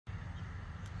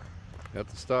Have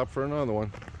to stop for another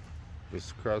one.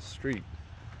 Just across the street.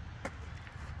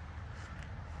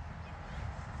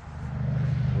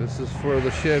 This is for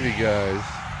the Chevy guys.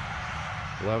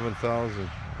 11,000.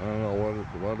 I don't know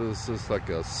what is this, like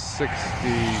a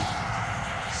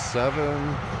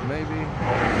 67 maybe?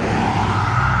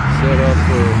 Set up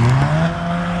for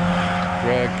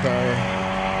drag car.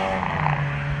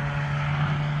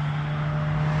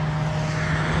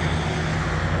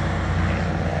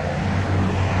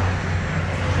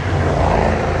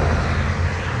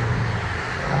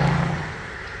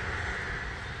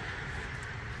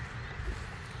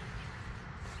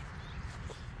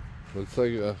 Looks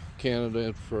like a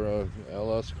candidate for a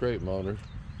LS crate motor.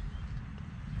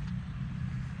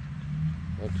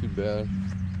 Not too bad.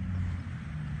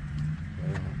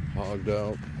 Hogged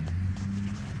out.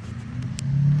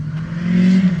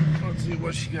 Let's see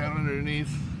what she got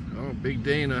underneath. Oh, big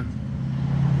Dana.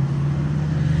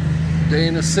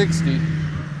 Dana 60.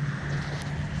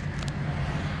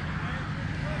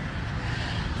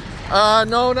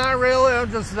 No, not really.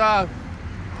 I'm just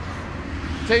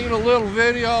taking a little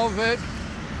video of it.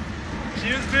 She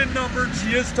is VIN numbered,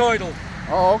 she is titled.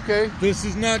 Oh, okay. This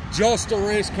is not just a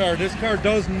race car. This car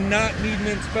does not need an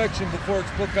inspection before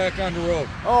it's put back on the road.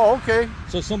 Oh, okay.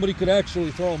 So somebody could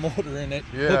actually throw a motor in it,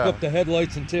 Yeah. hook up the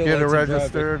headlights and taillights. Get it and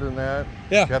registered and that.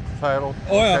 Yeah. Got the title.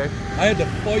 Oh, okay. yeah. I had to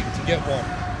fight to get one.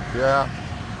 Yeah.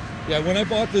 Yeah, when I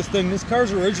bought this thing, this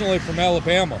car's originally from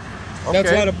Alabama.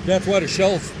 Okay. That's why the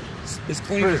shelf is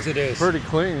clean as it is. Pretty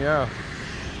clean, yeah.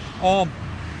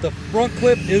 The front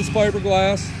clip is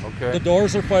fiberglass. Okay. The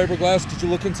doors are fiberglass. Did you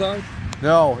look inside?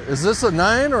 No. Is this a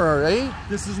 9 or an 8?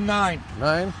 This is 9.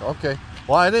 9? Okay.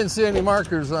 Well, I didn't see any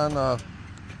markers on the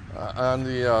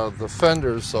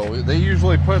fenders, so they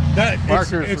usually put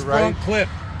markers. It's right? front clip.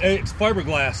 It's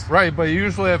fiberglass. Right, but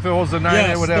usually if it was a 9, Yes,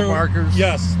 they would have markers.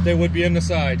 Yes, they would be in the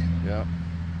side. Yeah.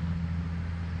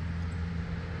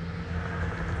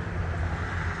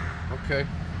 Okay.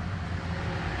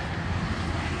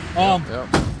 Yep.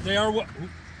 They are what?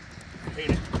 I hate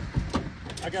it.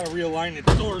 I gotta realign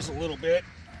the doors a little bit.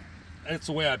 That's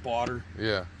the way I bought her.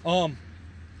 Yeah.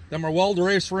 Them are weld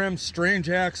race rims, strange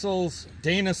axles,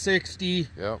 Dana 60.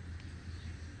 Yep.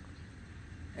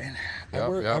 And I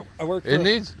worked.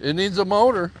 It needs a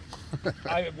motor.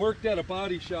 I worked at a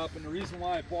body shop, and the reason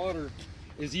why I bought her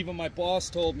is even my boss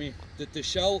told me that the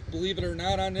shell, believe it or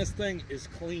not, on this thing is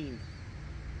clean.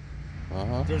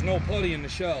 There's no putty in the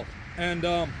shell. And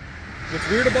what's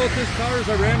weird about this car is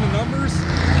I ran the numbers.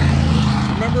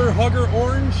 Remember Hugger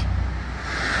Orange?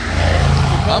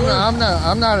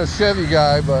 I'm not a Chevy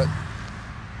guy, but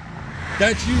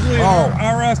that's usually our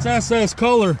RSSS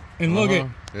color. And look at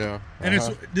yeah. And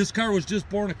this car was just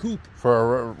born a coupe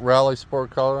for a rally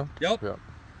sport color. Yep. Yep.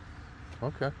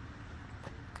 Okay.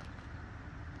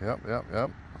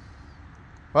 Yep.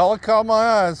 Well, it caught my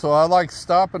eye, so I like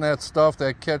stopping at stuff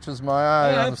that catches my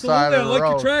eye on the side of the road. I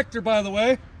like your tractor, by the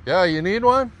way. Yeah, you need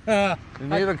one? You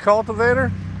need a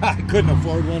cultivator? I couldn't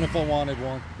afford one if I wanted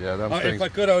one. Yeah, them things. If I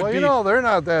could, I would. Well, you know, they're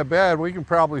not that bad. We can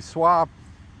probably swap.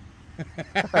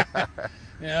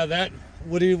 Yeah, that.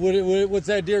 What's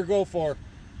that deer go for?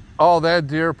 Oh, that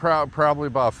deer probably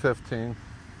about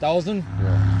 15,000. Yeah.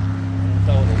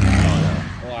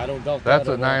 Oh, I don't doubt that's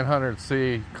that. That's a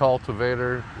 900C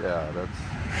cultivator. Yeah, that's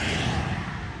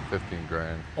 15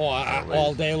 grand. Oh,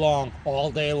 all day long.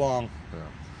 All day long.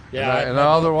 Yeah. And the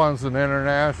other one's an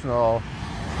international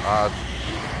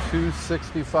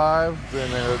 265.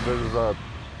 Then there's a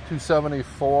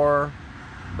 274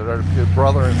 that are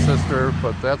brother and sister,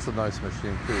 but that's a nice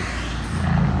machine too.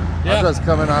 Yeah. I'm just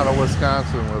coming out of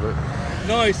Wisconsin with it.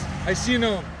 Nice. I seen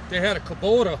them. They had a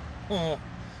Kubota. Oh,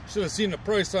 should have seen the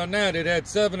price on that. It had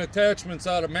 7 attachments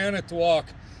out of Manitowoc,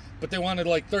 but they wanted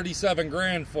like 37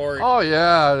 grand for it. Oh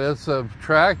yeah,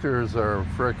 tractors are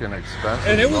freaking expensive.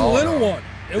 And it was a little one.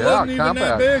 It wasn't even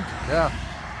that big. Yeah.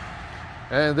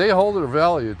 And they hold their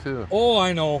value too. Oh,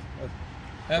 I know.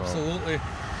 Absolutely.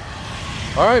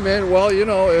 All right, man. Well, you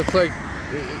know, it's like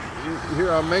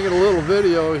here I'm making a little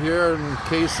video here in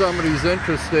case somebody's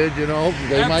interested. You know,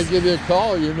 they might give you a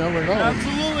call. You never know.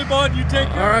 Absolutely, bud. You take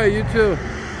care. All right, you too.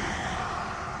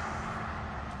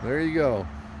 There you go.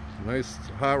 Nice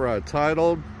hot rod,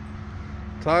 titled,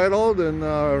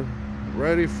 and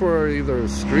ready for either a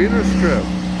street or strip.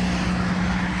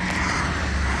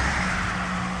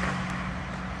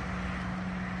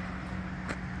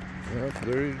 Yep,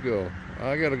 there you go.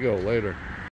 I gotta go later.